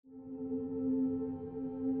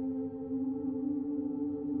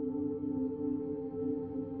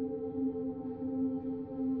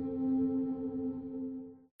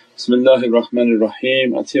Bismillahir Rahmanir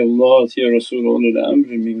Rahim. Atiya Allah, atiya Rasul ulul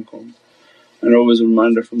amri minkum. And always a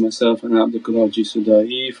reminder for myself and Abdul Haji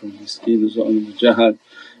Sudai from Miskin Zulm al Jahad,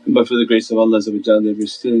 but for the grace of Allah that we're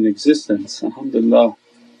still in existence. Alhamdulillah.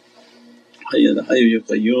 Hayya ya Hayyu ya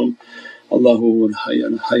Qayyum, Allahu al Hayy ya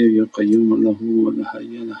Hayyu ya Qayyum, Allahu al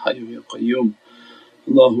Hayy ya Hayyu ya Qayyum,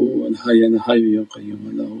 Allahu al Hayy ya Hayyu ya Qayyum,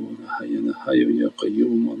 Allahu al Hayy ya Hayyu ya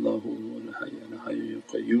Qayyum, Allahu al Hayy ya Hayyu ya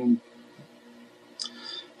Qayyum,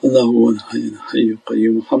 Allahu al Hayy ya Hayyu ya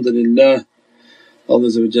Qayyum. Alhamdulillah,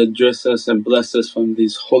 Allah dress us and bless us from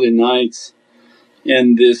these holy nights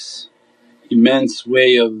in this immense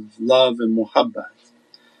way of love and muhabbat,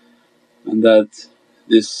 and that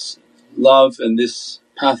this love and this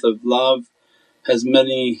path of love has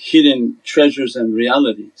many hidden treasures and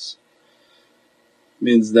realities.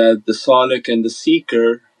 Means that the salik and the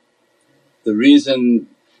seeker, the reason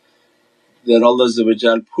that Allah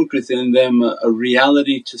put within them a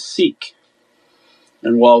reality to seek.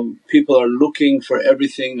 And while people are looking for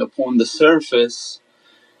everything upon the surface,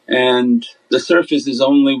 and the surface is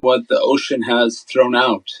only what the ocean has thrown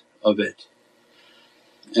out of it,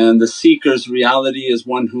 and the seeker's reality is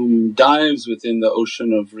one whom dives within the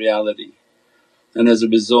ocean of reality. And as a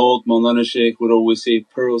result Mawlana Shaykh would always say,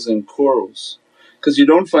 pearls and corals, because you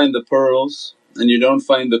don't find the pearls and you don't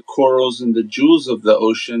find the corals and the jewels of the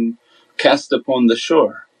ocean cast upon the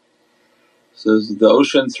shore. So the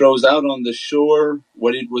ocean throws out on the shore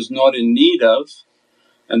what it was not in need of,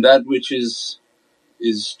 and that which is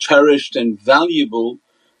cherished and valuable,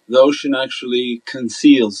 the ocean actually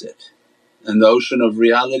conceals it, and the ocean of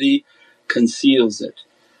reality conceals it.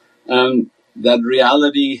 And that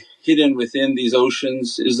reality hidden within these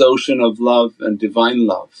oceans is the ocean of love and Divine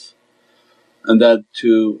love. And that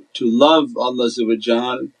to love Allah,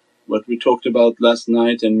 what we talked about last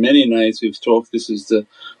night and many nights we've talked, this is the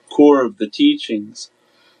core of the teachings,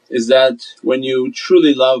 is that when you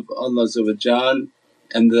truly love Allah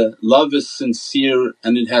and the love is sincere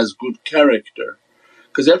and it has good character,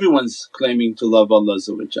 because everyone's claiming to love Allah.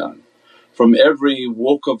 From every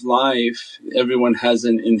walk of life everyone has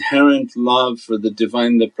an inherent love for the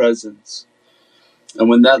Divine, the Presence. And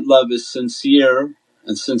when that love is sincere,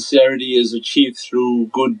 and sincerity is achieved through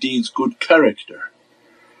good deeds, good character,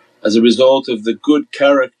 as a result of the good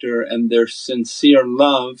character and their sincere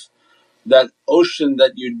love, that ocean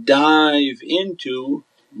that you dive into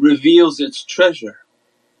reveals its treasure.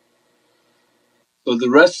 So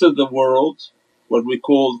the rest of the world, what we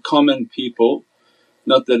call common people,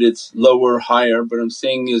 not that it's lower higher, but I'm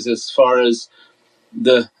saying is as far as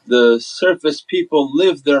the surface people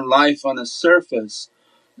live their life on a surface,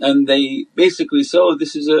 and they basically say, oh,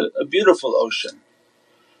 this is a beautiful ocean.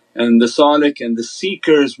 And the salik and the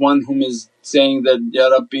seeker is one whom is saying that, Ya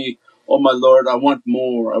Rabbi, oh my Lord, I want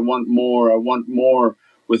more, I want more, I want more.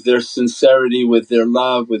 With their sincerity, with their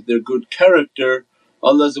love, with their good character,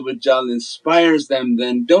 Allah inspires them,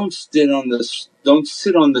 then don't sit on the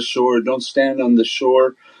shore, don't stand on the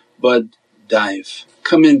shore, but dive,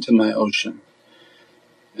 come into my ocean.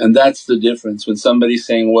 And that's the difference when somebody's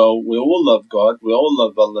saying, well, we all love God, we all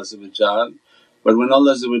love Allah, but when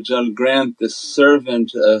Allah grant the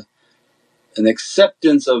servant an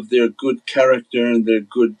acceptance of their good character and their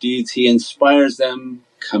good deeds, He inspires them,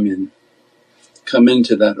 come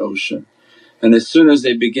into that ocean. And as soon as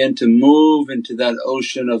they begin to move into that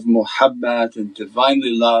ocean of muhabbat and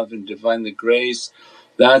Divinely love and Divinely grace,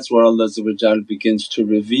 that's where Allah begins to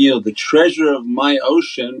reveal the treasure of my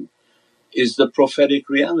ocean is the prophetic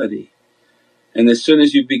reality. And as soon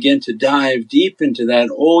as you begin to dive deep into that,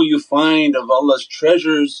 all you find of Allah's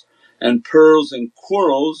treasures and pearls and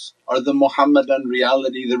corals are the Muhammadan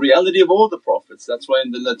reality, the reality of all the Prophets. That's why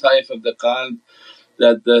in the Lataif of the Qalb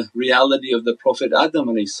that the reality of the Prophet Adam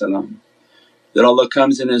that Allah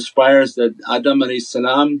comes and inspires that Adam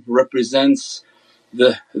represents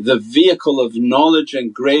the vehicle of knowledge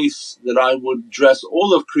and grace, that I would dress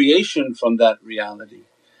all of creation from that reality.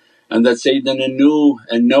 And that Sayyidina Nuh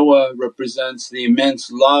and Noah represents the immense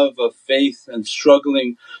love of faith and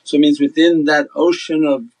struggling. So it means within that ocean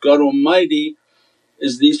of God Almighty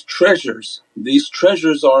is these treasures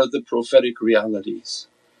are the prophetic realities.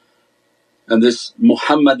 And this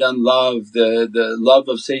Muhammadan love, the love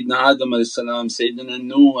of Sayyidina Adam, Sayyidina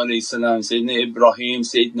Nuh, Sayyidina Ibrahim,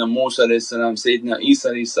 Sayyidina Musa, Sayyidina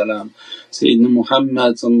Isa, Sayyidina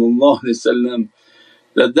Muhammad,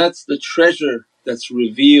 that's the treasure that's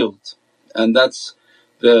revealed, and that's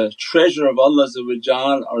the treasure of Allah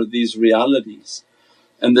are these realities.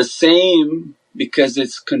 And the same, because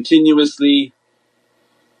it's continuously,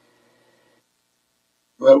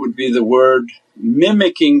 what would be the word,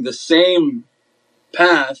 mimicking the same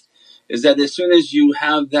path, is that as soon as you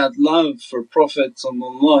have that love for Prophet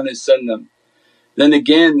then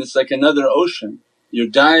again it's like another ocean. You're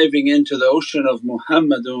diving into the ocean of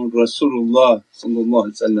Muhammadun Rasulullah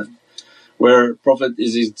where Prophet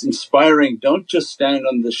is inspiring, don't just stand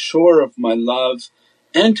on the shore of my love,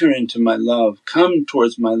 enter into my love, come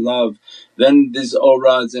towards my love. Then these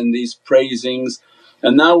awrads and these praisings,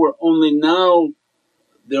 and now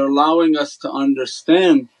they're allowing us to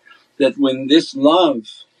understand that when this love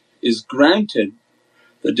is granted,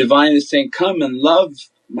 the Divine is saying, come and love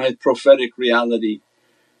my prophetic reality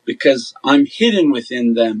because I'm hidden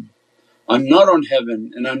within them. I'm not on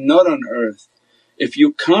heaven and I'm not on earth. If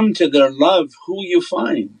you come to their love, who you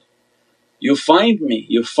find? You find me,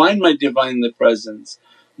 you find my Divinely Presence.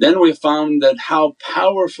 Then we found that how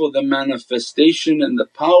powerful the manifestation and the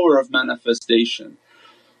power of manifestation,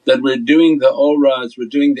 that we're doing the awrads, we're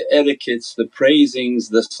doing the etiquettes, the praisings,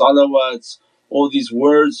 the salawats, all these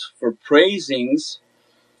words for praisings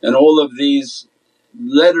and all of these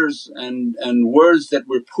letters and words that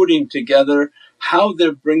we're putting together, how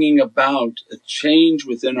they're bringing about a change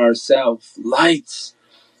within ourselves, lights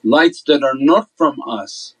that are not from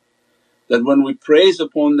us. That when we praise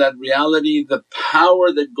upon that reality, the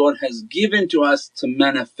power that God has given to us to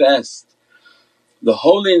manifest, the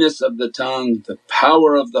holiness of the tongue, the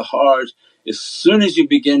power of the heart, as soon as you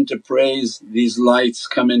begin to praise, these lights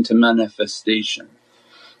come into manifestation.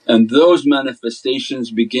 And those manifestations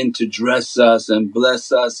begin to dress us and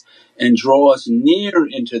bless us and draw us near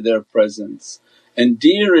into their presence and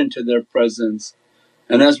dear into their presence.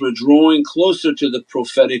 And as we're drawing closer to the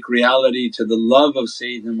prophetic reality, to the love of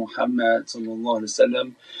Sayyidina Muhammad,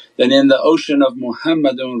 then in the ocean of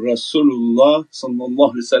Muhammadun Rasulullah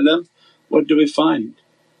what do we find?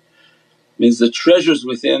 Means the treasures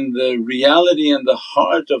within the reality and the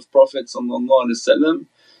heart of Prophet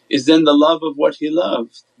is then the love of what he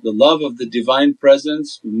loved, the love of the Divine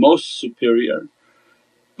Presence most superior,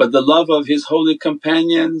 but the love of his holy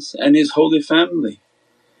companions and his holy family.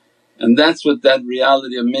 And that's what that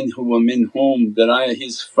reality of minhu wa minhum, that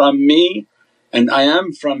he's from me and I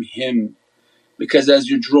am from him. Because as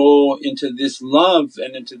you draw into this love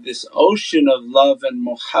and into this ocean of love and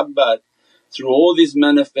muhabbat through all these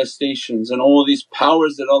manifestations and all these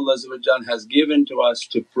powers that Allah has given to us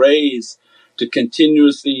to praise, to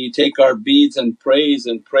continuously take our beads and praise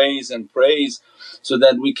and praise and praise, so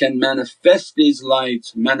that we can manifest these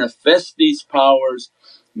lights, manifest these powers,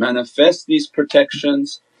 manifest these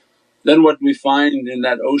protections. Then what we find in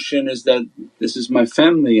that ocean is that this is my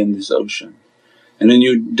family in this ocean. And then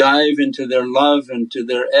you dive into their love and to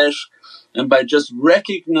their ishq, and by just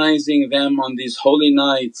recognizing them on these holy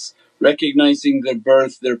nights, recognizing their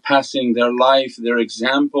birth, their passing, their life, their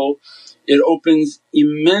example, it opens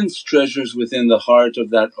immense treasures within the heart of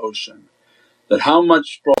that ocean. That how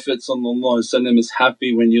much Prophet is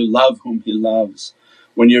happy when you love whom he loves.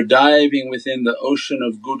 When you're diving within the ocean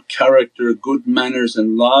of good character, good manners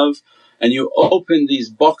and love, and you open these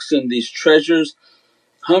books and these treasures,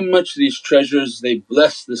 how much these treasures they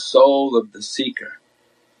bless the soul of the seeker,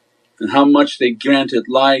 and how much they granted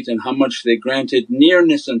light and how much they granted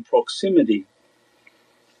nearness and proximity.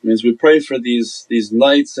 Means we pray for these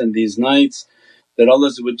lights and these nights, that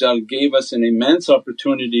Allah gave us an immense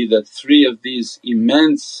opportunity that three of these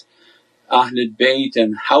immense Ahlul Bayt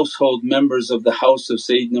and household members of the house of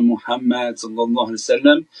Sayyidina Muhammad,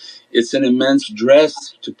 it's an immense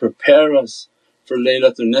dress to prepare us for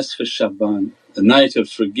Laylatul Nisf Sha'ban, the night of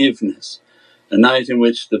forgiveness, a night in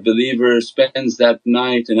which the believer spends that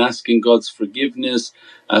night and asking God's forgiveness,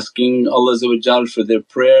 asking Allah for their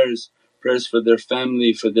prayers for their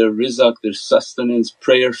family, for their rizq, their sustenance,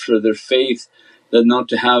 prayer for their faith, that not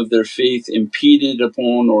to have their faith impeded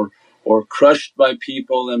upon or crushed by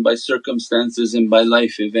people and by circumstances and by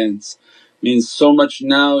life events. Means so much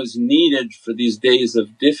now is needed for these days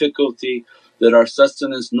of difficulty, that our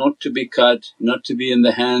sustenance not to be cut, not to be in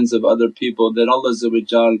the hands of other people, that Allah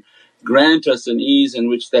grant us an ease in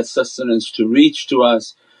which that sustenance to reach to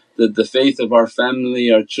us, that the faith of our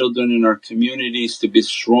family, our children and our communities to be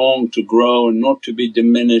strong, to grow and not to be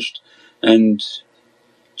diminished and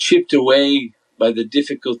chipped away by the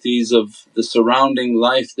difficulties of the surrounding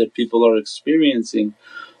life that people are experiencing.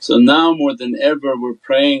 So now more than ever we're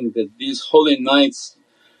praying that these holy nights,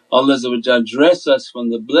 Allah dress us from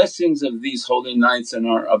the blessings of these holy nights and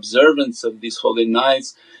our observance of these holy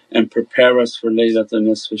nights, and prepare us for Laylatul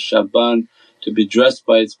Nisf Sha'ban to be dressed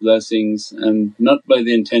by its blessings, and not by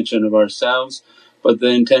the intention of ourselves but the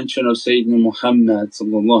intention of Sayyidina Muhammad,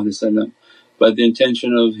 by the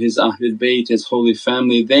intention of his Ahlul Bayt, his holy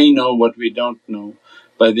family. They know what we don't know,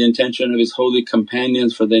 by the intention of his holy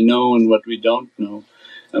companions, for they know and what we don't know.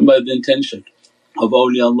 and by the intention of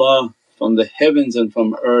awliyaullah from the heavens and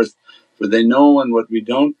from earth, for they know and what we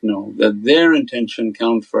don't know, that their intention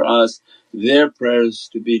count for us, their prayers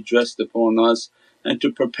to be dressed upon us and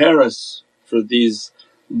to prepare us for these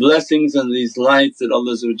blessings and these lights that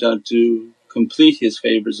Allah to complete His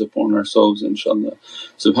favours upon our souls inshaAllah.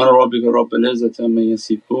 Subhana rabbika rabbil izzati amma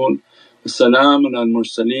yasifoon wa salaamun al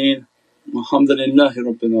mursaleen walhamdulillahi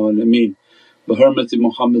rabbil alameen. بحرمة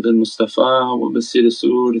محمد المصطفى وبسر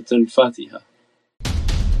سورة الفاتحة.